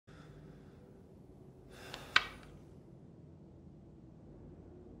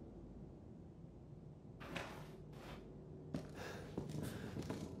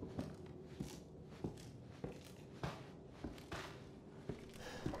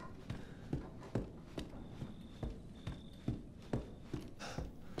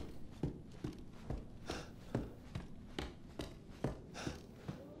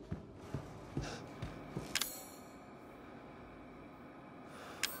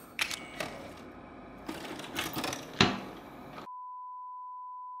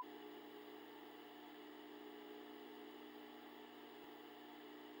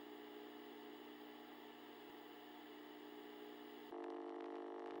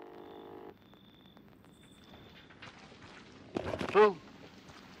Who?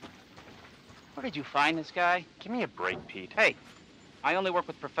 Where did you find this guy? Give me a break, Pete. Hey, I only work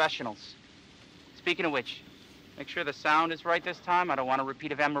with professionals. Speaking of which, make sure the sound is right this time. I don't want a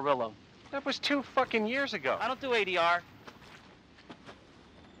repeat of Amarillo. That was 2 fucking years ago. I don't do ADR.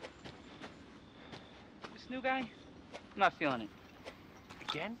 This new guy? I'm not feeling it.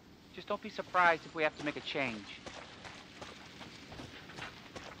 Again? Just don't be surprised if we have to make a change.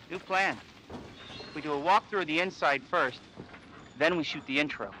 New plan. We do a walkthrough of the inside first, then we shoot the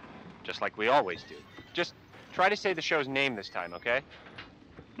intro. Just like we always do. Just try to say the show's name this time, okay?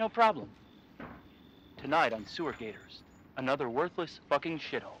 No problem. Tonight on Sewer Gators, another worthless fucking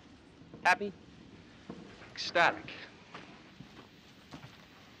shithole. Happy? Ecstatic.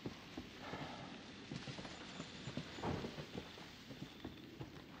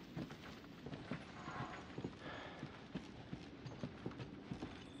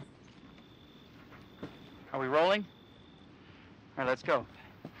 Are we rolling? All right, let's go.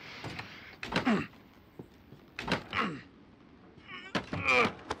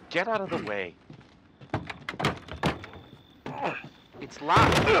 Get out of the way. It's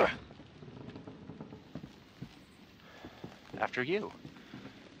locked. After you.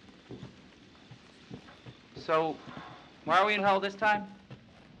 So, why are we in hell this time?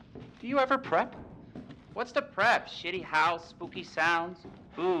 Do you ever prep? What's the prep? Shitty house, spooky sounds?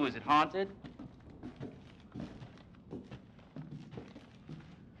 Ooh, is it haunted?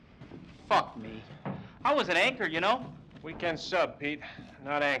 Fuck me. I was an anchor, you know? Weekend sub, Pete.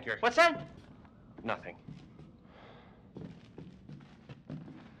 Not anchor. What's that? Nothing.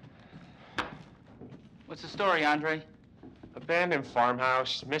 What's the story, Andre? Abandoned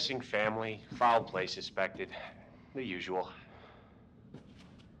farmhouse, missing family, foul play suspected. The usual.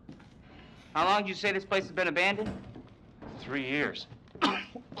 How long did you say this place has been abandoned? 3 years.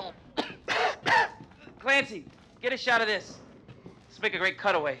 Clancy, get a shot of this. Let's make a great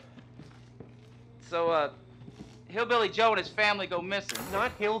cutaway. So, Hillbilly Joe and his family go missing.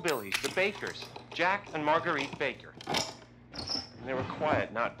 Not hillbillies, the Bakers. Jack and Marguerite Baker. And they were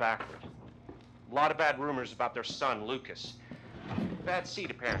quiet, not backward. A lot of bad rumors about their son, Lucas. Bad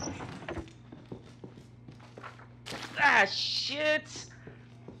seed, apparently. Ah, shit!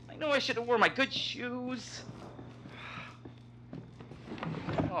 I know I should have worn my good shoes.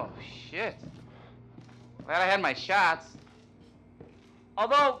 Oh, shit. Glad I had my shots.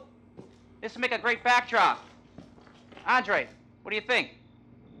 Although, this would make a great backdrop. Andre, what do you think?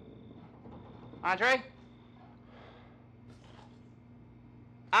 Andre?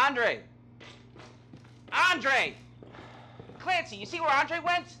 Andre! Andre! Clancy, you see where Andre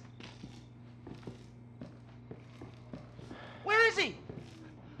went? Where is he?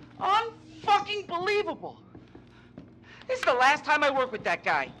 Unfucking believable. This is the last time I work with that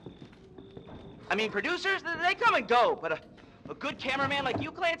guy. I mean, producers, they come and go, but a good cameraman like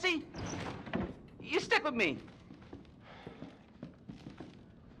you, Clancy, you stick with me.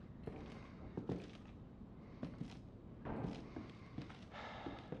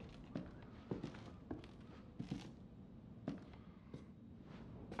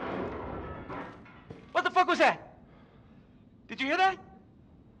 What the fuck was that? Did you hear that?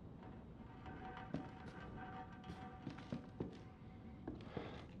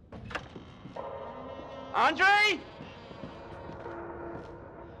 Andre?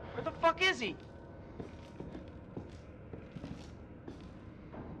 Where the fuck is he?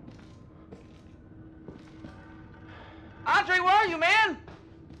 Andre, where are you, man?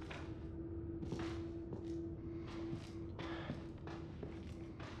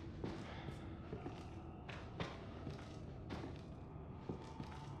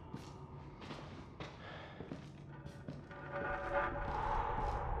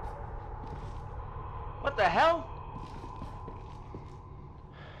 What the hell?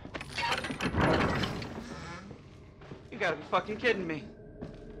 You gotta be fucking kidding me.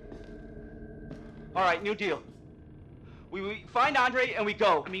 All right, new deal. We find Andre and we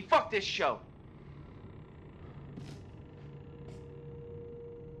go. I mean, fuck this show.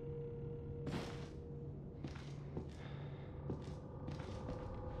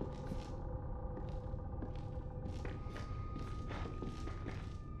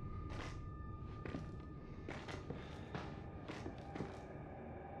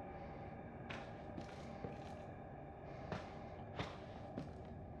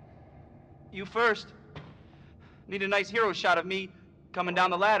 You first. Need a nice hero shot of me coming down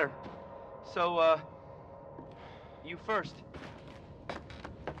the ladder. So, you first.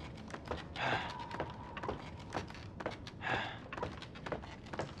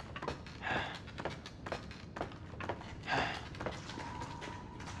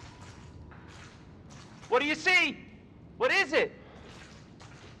 What do you see? What is it?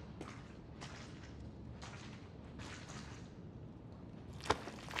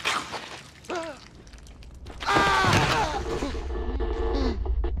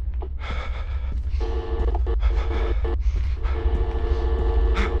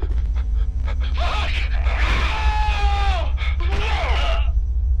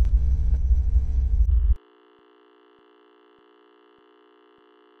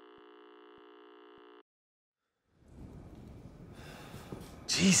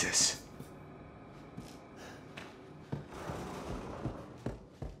 Jesus.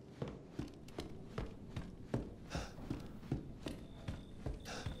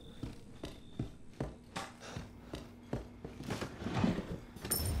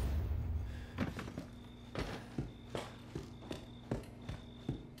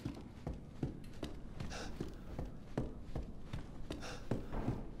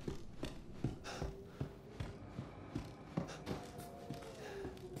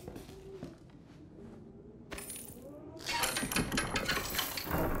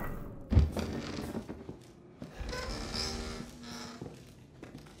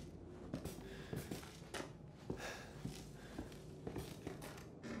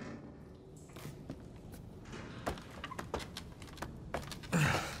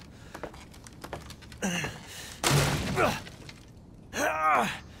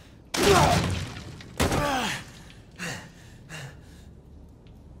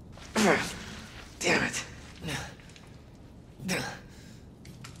 Damn it.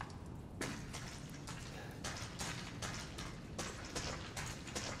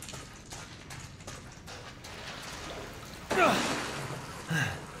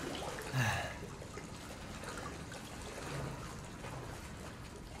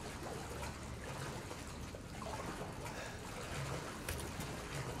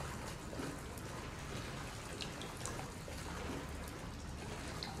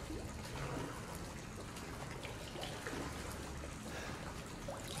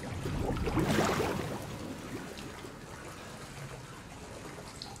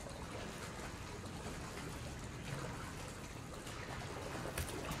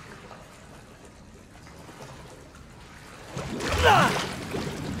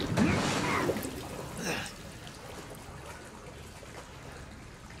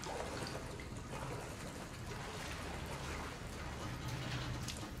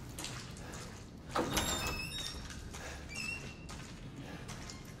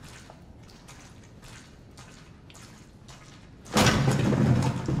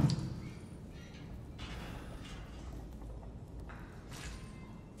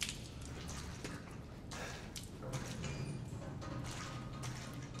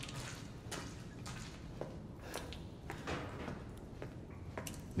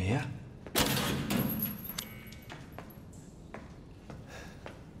 Mia?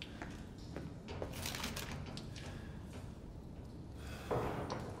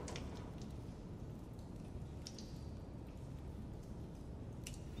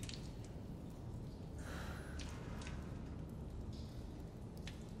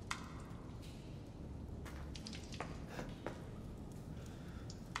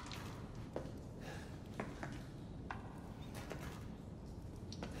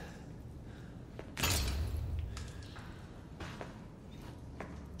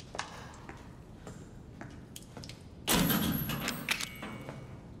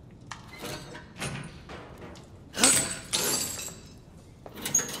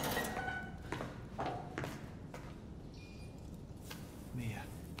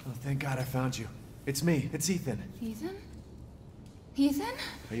 Oh, thank God I found you. It's me. It's Ethan. Ethan? Ethan?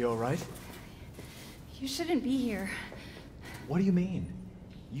 Are you all right? You shouldn't be here. What do you mean?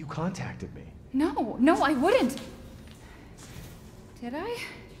 You contacted me. No, I wouldn't. Did I?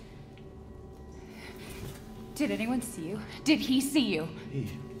 Did anyone see you? Did he see you? Hey,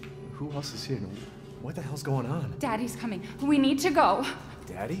 who else is here? What the hell's going on? Daddy's coming. We need to go.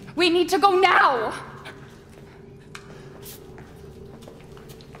 Daddy? We need to go now!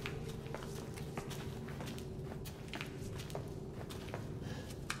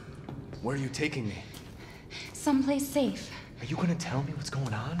 Where are you taking me? Someplace safe. Are you gonna tell me what's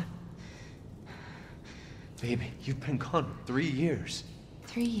going on? Baby, you've been gone for 3 years.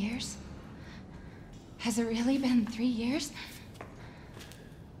 3 years? Has it really been 3 years?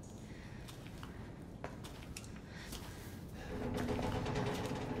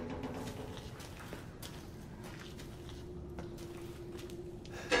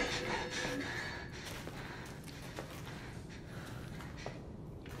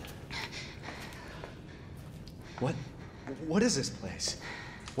 What is this place?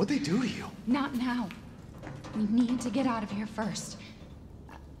 What'd they do to you? Not now. We need to get out of here first.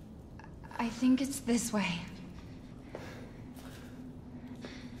 I think it's this way.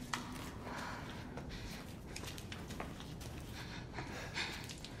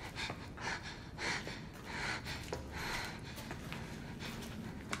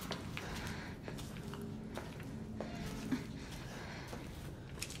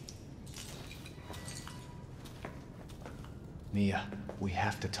 Mia, we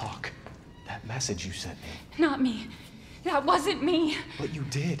have to talk. That message you sent me. Not me. That wasn't me. But you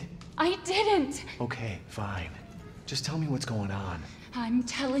did. I didn't. Okay, fine. Just tell me what's going on. I'm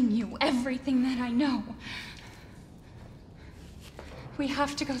telling you everything that I know. We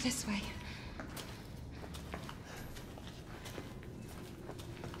have to go this way.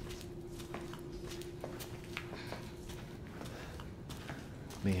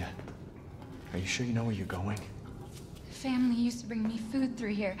 Mia, are you sure you know where you're going? Family used to bring me food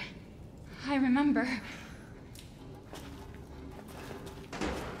through here. I remember.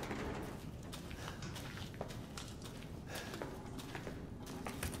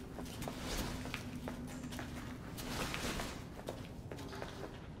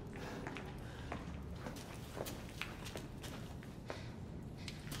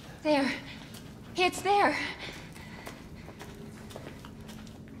 There. It's there.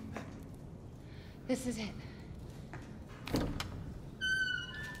 This is it.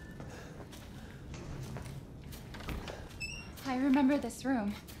 I remember this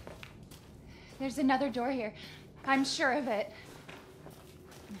room. There's another door here. I'm sure of it.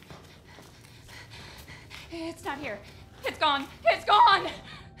 It's not here. It's gone. It's gone!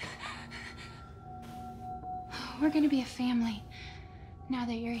 We're gonna be a family now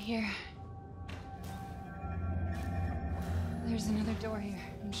that you're here. There's another door here.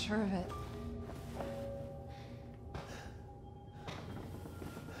 I'm sure of it.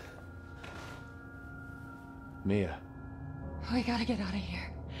 Mia. We gotta get out of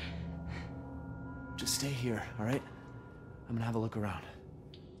here. Just stay here, all right? I'm gonna have a look around.